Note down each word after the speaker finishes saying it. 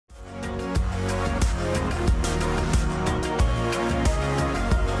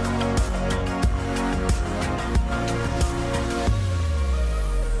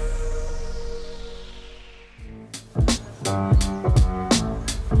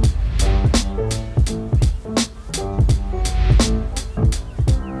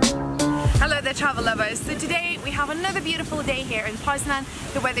here in Poznan.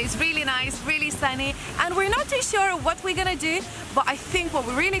 The weather is really nice, really sunny, and we're not too sure what we're gonna do, but I think what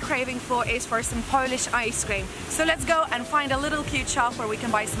we're really craving for is for some Polish ice cream. So let's go and find a little cute shop where we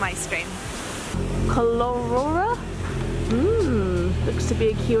can buy some ice cream. Kolorora? Looks to be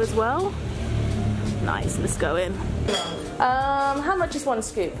a queue as well. Nice, let's go in. How much is one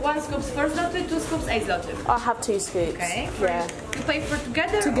scoop? One scoop 4 zloty, 2 scoops 8 zloty. I'll have 2 scoops. Okay. Yeah. You pay for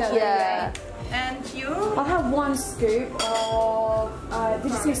together? Together, yeah. And you? I'll have 1 scoop of,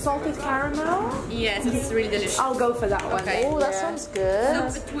 did you say salted caramel? Yes, it's really delicious. I'll go for that one. Okay. Oh, that sounds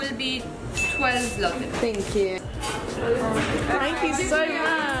good. So it will be 12 zloty. Thank you. Thank you so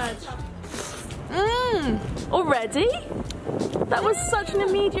much. Already? That was such an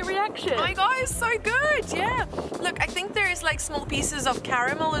immediate reaction. Oh my god, it's so good, yeah. Look, I think there is like small pieces of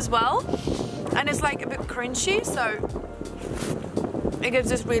caramel as well, and it's like a bit crunchy, so it gives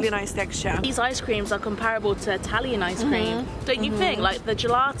this really nice texture. These ice creams are comparable to Italian ice cream, don't you think? Like the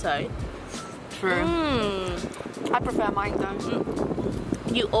gelato. True. I prefer mine though.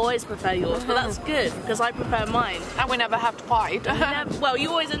 You always prefer yours, but that's good because I prefer mine. And we never have to fight. Well, you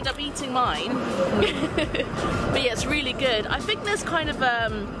always end up eating mine. But yeah, it's really good. I think there's kind of a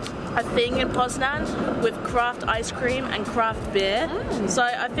thing in Poznan with craft ice cream and craft beer. So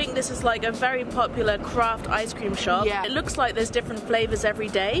I think this is like a very popular craft ice cream shop. Yeah. It looks like there's different flavors every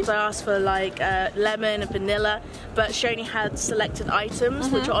day. So I asked for like lemon and vanilla, but she only had selected items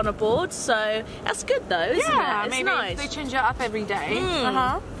which are on a board. So that's good though, isn't it? It's maybe nice. they change it up every day.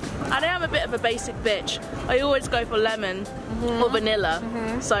 And I am a bit of a basic bitch. I always go for lemon or vanilla.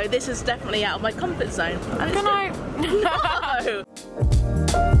 So this is definitely out of my comfort zone. And Can I? No!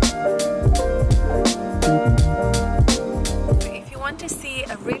 If you want to see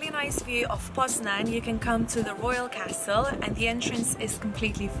a really nice view of Poznan, you can come to the Royal Castle, and the entrance is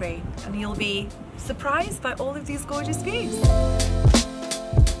completely free. And you'll be surprised by all of these gorgeous views.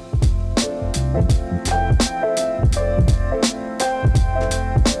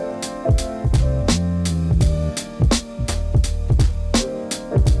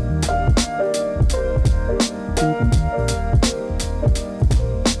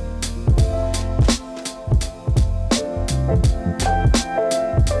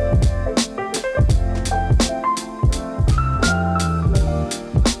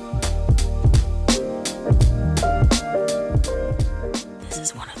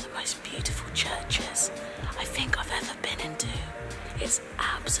 It's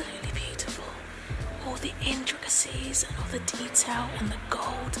absolutely beautiful. All the intricacies and all the detail and the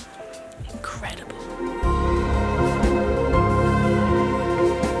gold. Incredible.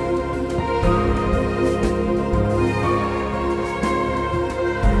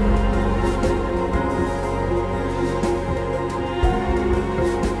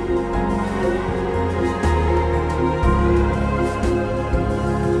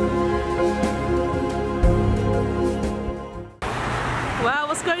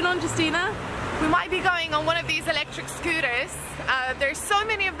 Justina? We might be going on one of these electric scooters. There's so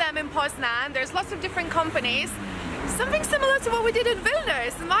many of them in Poznan. There's lots of different companies. Something similar to what we did in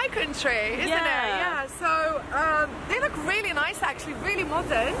Vilnius, in my country, isn't it? Yeah. So they look really nice, actually, really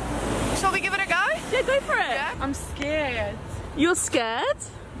modern. Shall we give it a go? Yeah, go for it. Yeah? I'm scared. You're scared?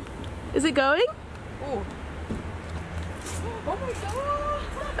 Is it going? Oh. Oh my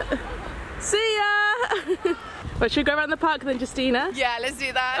god. See ya! Right, should we go around the park then, Justina? Yeah, let's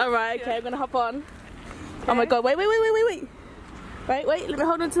do that. Alright, okay, yeah. I'm gonna hop on. Okay. Oh my god, wait. Wait, let me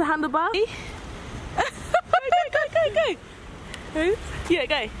hold on to the handlebar. Go. Yeah,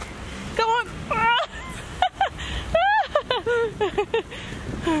 go. Come on.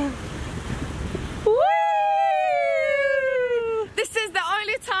 Woo! This is the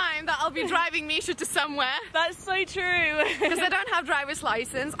only time that I'll be driving Misha to somewhere. That's so true. Because I don't have driver's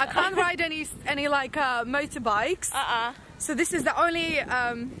license. I can't ride any like motorbikes. So this is the only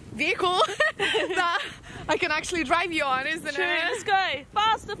vehicle that I can actually drive you on, isn't True, it? let's go.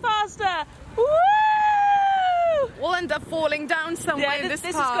 Faster. Woo! We'll end up falling down somewhere in this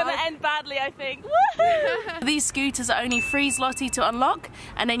is park. going to end badly, I think. These scooters are only 3 zloty to unlock,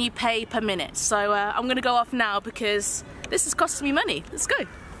 and then you pay per minute. So I'm going to go off now because this is costing me money. Let's go.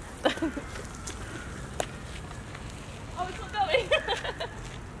 Oh, it's not going.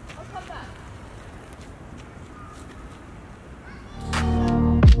 I'll come back.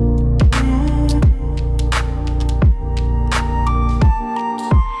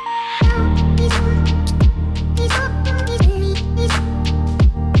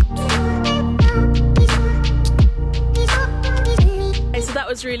 Okay, so that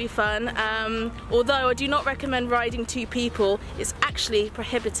was really fun. Although I do not recommend riding 2 people, it's actually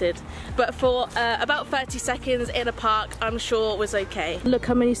prohibited. But for about 30 seconds in a park, I'm sure it was okay. Look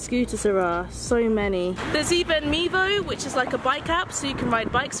how many scooters there are, so many. There's even Mevo, which is like a bike app, so you can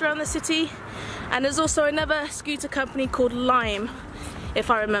ride bikes around the city. And there's also another scooter company called Lime, if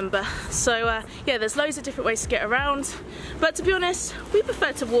I remember. So yeah, there's loads of different ways to get around, but to be honest, we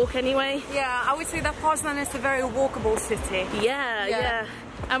prefer to walk anyway. Yeah, I would say that Poznan is a very walkable city. Yeah.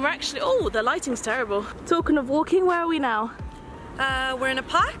 And we're actually, oh, the lighting's terrible. Talking of walking, where are we now? We're in a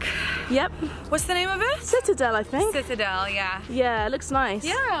park. Yep. What's the name of it? Citadel, I think. Citadel, yeah. Yeah, it looks nice.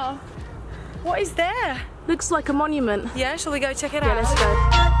 Yeah. What is there? Looks like a monument. Yeah, shall we go check it Yeah, out? let's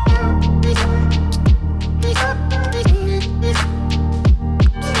go.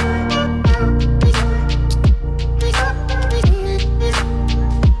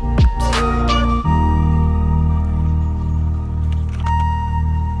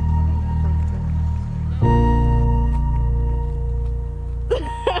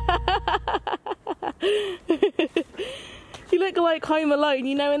 You look like Home Alone,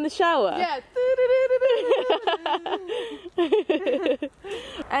 you know, in the shower. Yeah.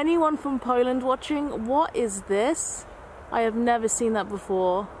 Anyone from Poland watching? What is this? I have never seen that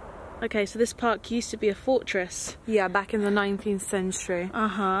before. Okay, so this park used to be a fortress. Yeah, back in the 19th century.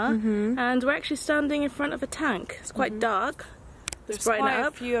 And we're actually standing in front of a tank. It's quite dark. There's quite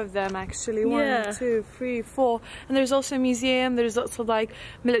a few of them actually. 1, Yeah. 2, 3, 4. And there's also a museum. There's lots of like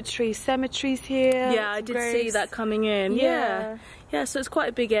military cemeteries here. Yeah, I did see that coming in. Yeah. Yeah, so it's quite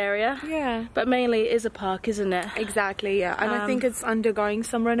a big area. Yeah. But mainly it is a park, isn't it? Exactly, yeah. And I think it's undergoing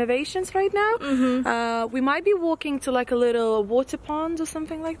some renovations right now. We might be walking to like a little water pond or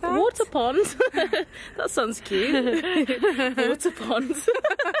something like that. Water pond? That sounds cute. Water pond.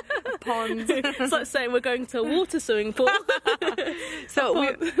 Pond. It's like saying we're going to a water swimming pool. So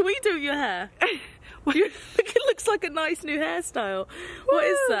what are you doing with your hair? It looks like a nice new hairstyle. What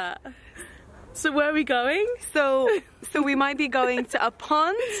is that? So where are we going? So we might be going to a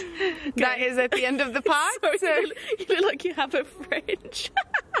pond that is at the end of the park. Sorry, you look like you have a fringe.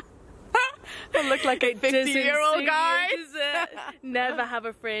 I look like a 50-year-old guy. Never have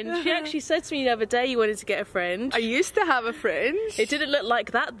a fringe. You actually said to me the other day you wanted to get a fringe. I used to have a fringe. It didn't look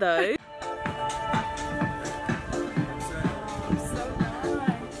like that though.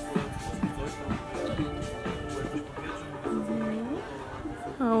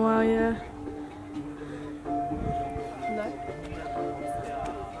 Oh wow, yeah. Look.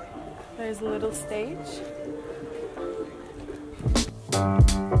 There's a little stage.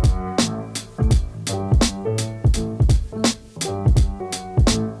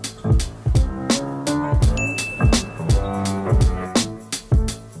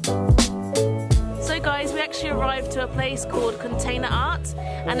 So guys, we actually arrived to a place called Container Art,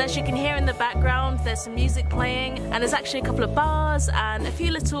 and as you can hear in the background there's some music playing, and there's actually a couple of bars and a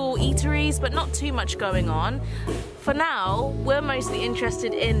few little eateries, but not too much going on. For now, we're mostly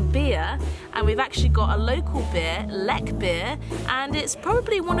interested in beer, and we've actually got a local beer, Lek beer, and it's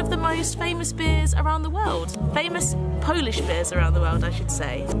probably one of the most famous beers around the world. Famous Polish beers around the world, I should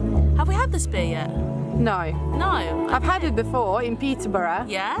say. Have we had this beer yet? No. No. I've had it before in Peterborough.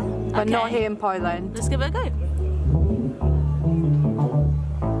 Yeah? But Okay. not here in Poland. Let's give it a go.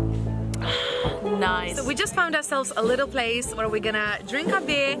 Nice. So we just found ourselves a little place where we're gonna drink our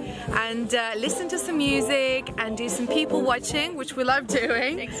beer and listen to some music and do some people watching, which we love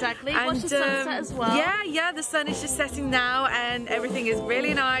doing. Exactly. And, watch the sunset as well. Yeah, the sun is just setting now and everything is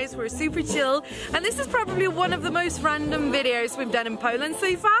really nice. We're super chill. And this is probably one of the most random videos we've done in Poland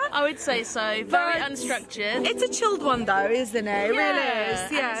so far. I would say so. Very unstructured. It's a chilled one though, isn't it? It really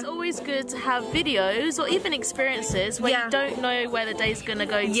is. Yeah. And it's always good to have videos or even experiences where you don't know where the day's gonna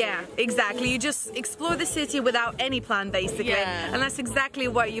go to. Yeah, exactly. You just explore the city without any plan basically. And that's exactly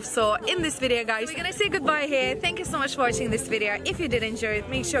what you saw in this video, guys. We're gonna say goodbye here. Thank you so much for watching this video. If you did enjoy it,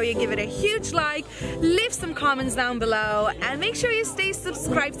 make sure you give it a huge like, leave some comments down below, and make sure you stay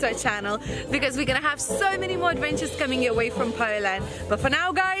subscribed to our channel because we're gonna have so many more adventures coming your way from Poland. But for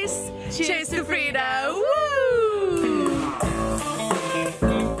now, guys, cheers to freedom!